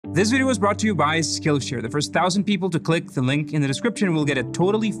This video was brought to you by Skillshare. The first 1,000 people to click the link in the description will get a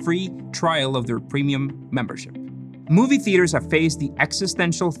totally free trial of their premium membership. Movie theaters have faced the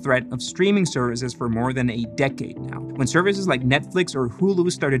existential threat of streaming services for more than a decade now. When services like Netflix or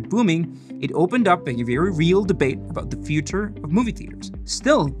Hulu started booming, it opened up a very real debate about the future of movie theaters.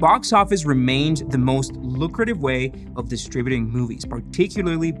 Still, box office remained the most lucrative way of distributing movies,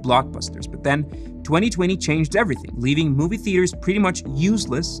 particularly blockbusters. But then 2020 changed everything, leaving movie theaters pretty much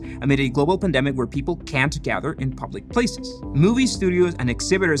useless amid a global pandemic where people can't gather in public places. Movie studios and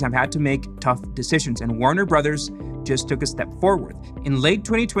exhibitors have had to make tough decisions, and Warner Brothers just took a step forward. In late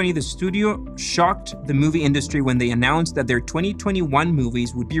 2020, the studio shocked the movie industry when they announced that their 2021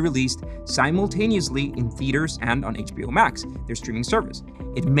 movies would be released simultaneously in theaters and on HBO Max, their streaming service.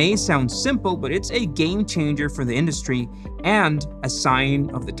 It may sound simple, but it's a game changer for the industry and a sign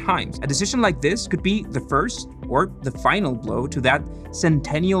of the times. A decision like this could be the first or the final blow to that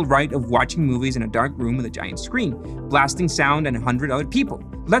centennial rite of watching movies in a dark room with a giant screen, blasting sound and 100 other people.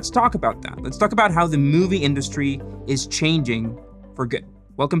 Let's talk about that. Let's talk about how the movie industry is changing for good.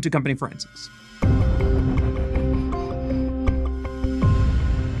 Welcome to Company Forensics.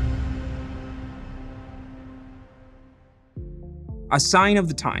 A sign of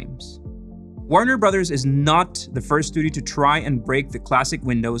the times. Warner Brothers is not the first studio to try and break the classic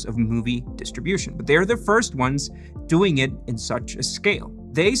windows of movie distribution, but they're the first ones doing it in such a scale.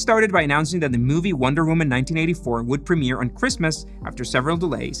 They started by announcing that the movie Wonder Woman 1984 would premiere on Christmas after several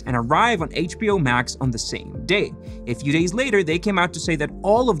delays and arrive on HBO Max on the same day. A few days later, they came out to say that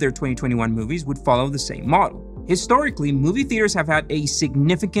all of their 2021 movies would follow the same model. Historically, movie theaters have had a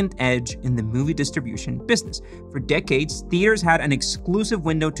significant edge in the movie distribution business. For decades, theaters had an exclusive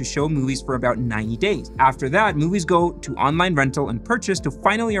window to show movies for about 90 days. After that, movies go to online rental and purchase to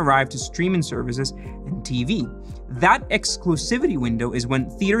finally arrive to streaming services and TV. That exclusivity window is when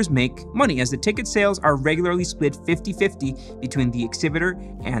theaters make money, as the ticket sales are regularly split 50-50 between the exhibitor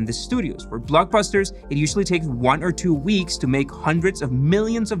and the studios. For blockbusters, it usually takes 1 or 2 weeks to make hundreds of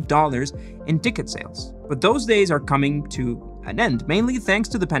millions of dollars in ticket sales. But those days are coming to an end, mainly thanks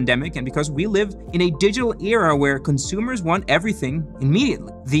to the pandemic and because we live in a digital era where consumers want everything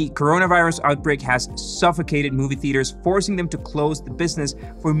immediately. The coronavirus outbreak has suffocated movie theaters, forcing them to close the business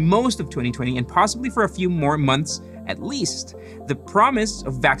for most of 2020 and possibly for a few more months at least. The promise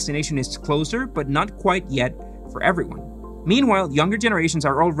of vaccination is closer, but not quite yet for everyone. Meanwhile, younger generations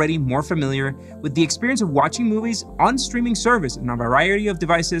are already more familiar with the experience of watching movies on streaming service on a variety of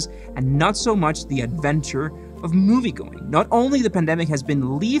devices and not so much the adventure of moviegoing. Not only the pandemic has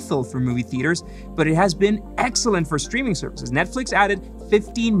been lethal for movie theaters, but it has been excellent for streaming services. Netflix added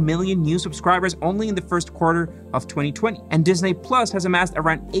 15 million new subscribers only in the first quarter of 2020, and Disney Plus has amassed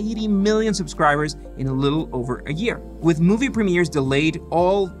around 80 million subscribers in a little over a year. With movie premieres delayed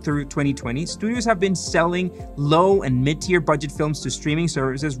all through 2020, studios have been selling low and mid-tier budget films to streaming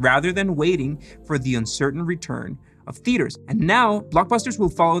services rather than waiting for the uncertain return of theaters. And now, blockbusters will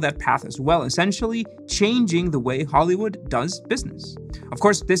follow that path as well, essentially changing the way Hollywood does business. Of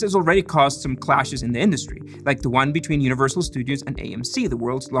course, this has already caused some clashes in the industry, like the one between Universal Studios and AMC, the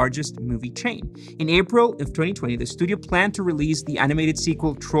world's largest movie chain. In April of 2020, the studio planned to release the animated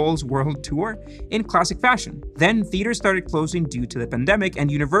sequel Trolls World Tour in classic fashion. Then theaters started closing due to the pandemic,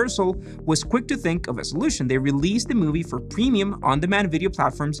 and Universal was quick to think of a solution. They released the movie for premium on-demand video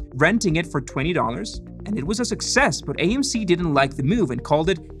platforms, renting it for $20, and it was a success, but AMC didn't like the move and called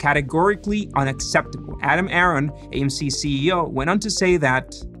it categorically unacceptable. Adam Aron, AMC CEO, went on to say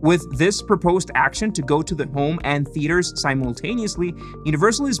that with this proposed action to go to the home and theaters simultaneously,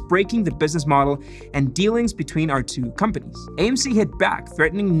 Universal is breaking the business model and dealings between our two companies. AMC hit back,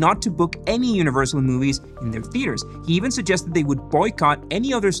 threatening not to book any Universal movies in their theaters. He even suggested they would boycott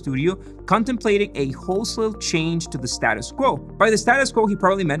any other studio, contemplating a wholesale change to the status quo. By the status quo, he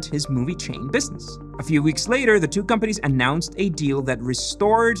probably meant his movie chain business. A few weeks later, the two companies announced a deal that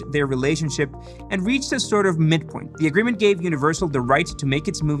restored their relationship and reached a sort of midpoint. The agreement gave Universal the right to make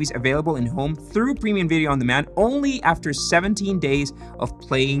its movies available in home through premium video on demand only after 17 days of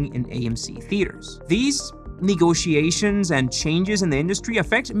playing in AMC theaters. These negotiations and changes in the industry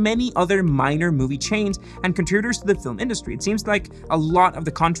affect many other minor movie chains and contributors to the film industry. It seems like a lot of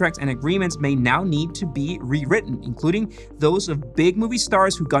the contracts and agreements may now need to be rewritten, including those of big movie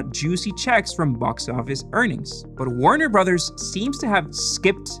stars who got juicy checks from box office earnings. But Warner Brothers seems to have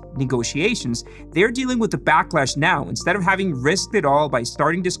skipped negotiations. They're dealing with the backlash now instead of having risked it all by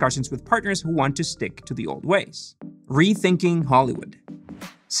starting discussions with partners who want to stick to the old ways. Rethinking Hollywood.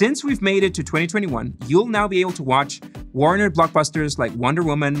 Since we've made it to 2021, you'll now be able to watch Warner blockbusters like Wonder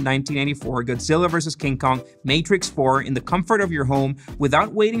Woman 1984, Godzilla vs. King Kong, Matrix 4 in the comfort of your home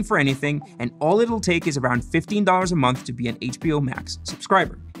without waiting for anything, and all it'll take is around $15 a month to be an HBO Max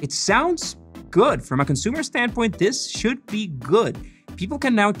subscriber. It sounds good. From a consumer standpoint, this should be good. People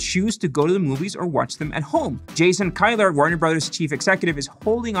can now choose to go to the movies or watch them at home. Jason Kilar, Warner Brothers chief executive, is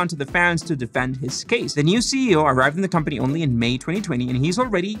holding on to the fans to defend his case. The new CEO arrived in the company only in May 2020, and he's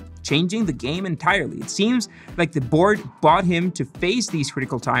already changing the game entirely. It seems like the board bought him to face these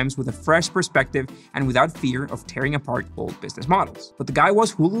critical times with a fresh perspective and without fear of tearing apart old business models. But the guy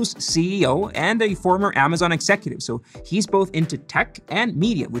was Hulu's CEO and a former Amazon executive, so he's both into tech and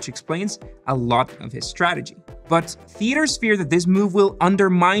media, which explains a lot of his strategy. But theaters fear that this move will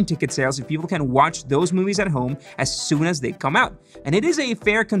undermine ticket sales if people can watch those movies at home as soon as they come out. And it is a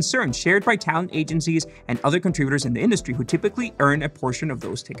fair concern shared by talent agencies and other contributors in the industry who typically earn a portion of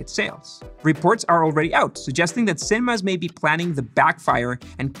those ticket sales. Reports are already out, suggesting that cinemas may be planning the backfire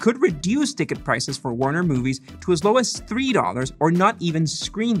and could reduce ticket prices for Warner movies to as low as $3 or not even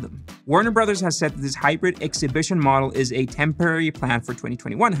screen them. Warner Brothers has said that this hybrid exhibition model is a temporary plan for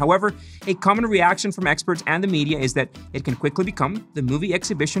 2021. However, a common reaction from experts and the media is that it can quickly become the movie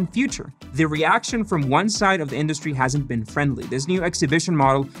exhibition future. The reaction from one side of the industry hasn't been friendly. This new exhibition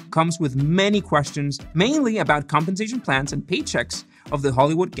model comes with many questions, mainly about compensation plans and paychecks of the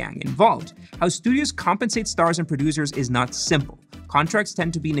Hollywood gang involved. How studios compensate stars and producers is not simple. Contracts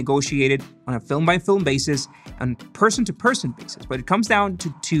tend to be negotiated on a film-by-film basis and person-to-person basis, but it comes down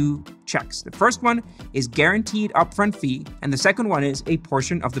to two checks. The first one is guaranteed upfront fee, and the second one is a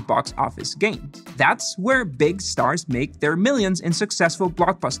portion of the box office gains. That's where big stars make their millions in successful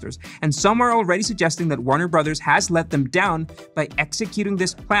blockbusters, and some are already suggesting that Warner Brothers has let them down by executing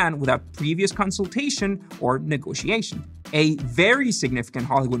this plan without previous consultation or negotiation. A very significant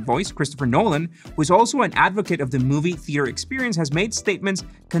Hollywood voice, Christopher Nolan, who is also an advocate of the movie theater experience, has made statements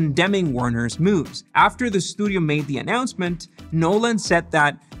condemning Warner's moves. After the studio made the announcement, Nolan said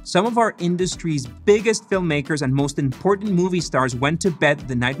that some of our industry's biggest filmmakers and most important movie stars went to bed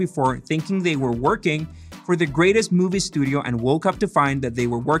the night before thinking they were working for the greatest movie studio and woke up to find that they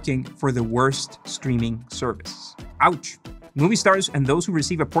were working for the worst streaming service. Ouch. Movie stars and those who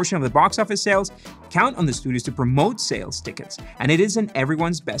receive a portion of the box office sales count on the studios to promote sales tickets, and it is in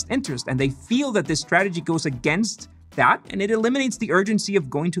everyone's best interest, and they feel that this strategy goes against that and it eliminates the urgency of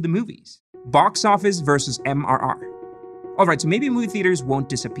going to the movies. Box office versus MRR. Alright, so maybe movie theaters won't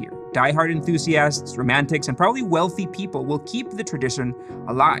disappear. Die-hard enthusiasts, romantics, and probably wealthy people will keep the tradition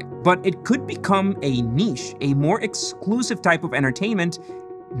alive. But it could become a niche, a more exclusive type of entertainment,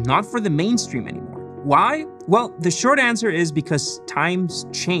 not for the mainstream anymore. Why? Well, the short answer is because times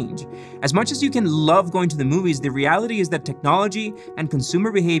change. As much as you can love going to the movies, the reality is that technology and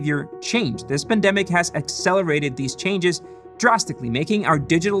consumer behavior change. This pandemic has accelerated these changes drastically, making our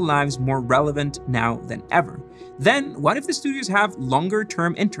digital lives more relevant now than ever. Then, what if the studios have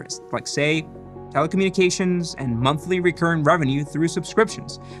longer-term interests, like say, telecommunications and monthly recurring revenue through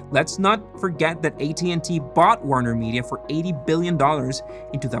subscriptions? Let's not forget that AT&T bought Warner Media for $80 billion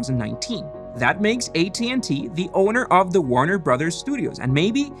in 2019. That makes AT&T the owner of the Warner Brothers studios, and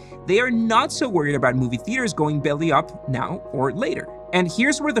maybe they are not so worried about movie theaters going belly up now or later. And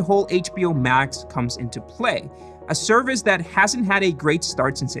here's where the whole HBO Max comes into play, a service that hasn't had a great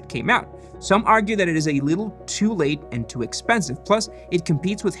start since it came out. Some argue that it is a little too late and too expensive, plus it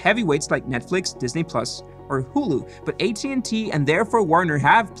competes with heavyweights like Netflix, Disney+, or Hulu, but AT&T and therefore Warner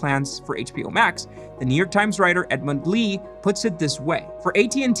have plans for HBO Max. The New York Times writer Edmund Lee puts it this way: for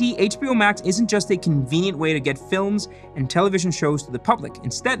AT&T, HBO Max isn't just a convenient way to get films and television shows to the public.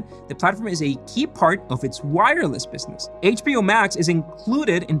 Instead, the platform is a key part of its wireless business. HBO Max is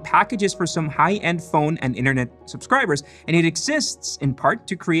included in packages for some high-end phone and internet subscribers, and it exists in part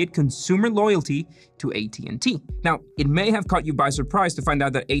to create consumer loyalty to AT&T. Now, it may have caught you by surprise to find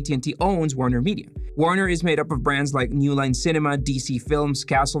out that AT&T owns Warner Media. Warner is made up of brands like New Line Cinema, DC Films,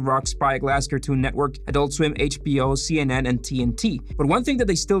 Castle Rock, Spyglass, Cartoon Network, Adult Swim, HBO, CNN, and TNT. But one thing that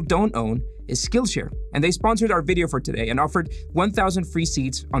they still don't own is Skillshare, and they sponsored our video for today and offered 1,000 free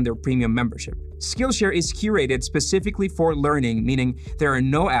seats on their premium membership. Skillshare is curated specifically for learning, meaning there are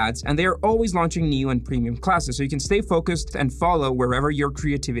no ads, and they are always launching new and premium classes, so you can stay focused and follow wherever your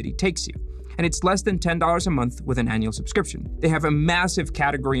creativity takes you. And it's less than $10 a month with an annual subscription. They have a massive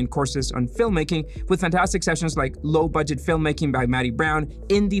category in courses on filmmaking with fantastic sessions like low-budget filmmaking by Maddie Brown,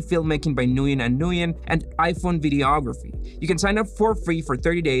 indie filmmaking by Nguyen and Nguyen, and iPhone videography. You can sign up for free for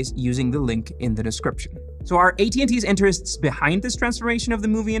 30 days using the link in the description. So are AT&T's interests behind this transformation of the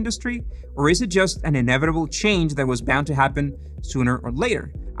movie industry, or is it just an inevitable change that was bound to happen sooner or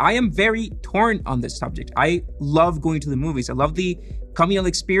later? I am very torn on this subject. I love going to the movies. I love the communal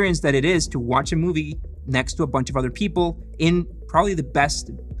experience that it is to watch a movie next to a bunch of other people in probably the best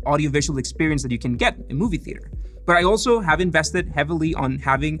audiovisual experience that you can get in movie theater. But I also have invested heavily on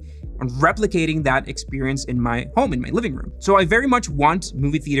replicating that experience in my home, in my living room. So I very much want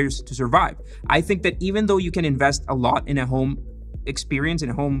movie theaters to survive. I think that even though you can invest a lot in a home experience, in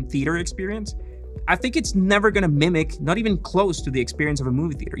a home theater experience, I think it's never gonna mimic, not even close to the experience of a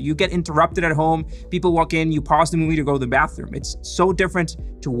movie theater. You get interrupted at home, people walk in, you pause the movie to go to the bathroom. It's so different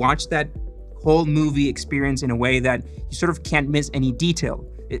to watch that whole movie experience in a way that you sort of can't miss any detail.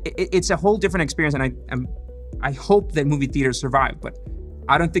 It's a whole different experience, and I hope that movie theaters survive, but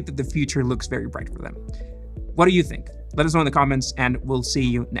I don't think that the future looks very bright for them. What do you think? Let us know in the comments, and we'll see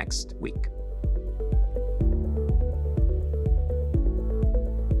you next week.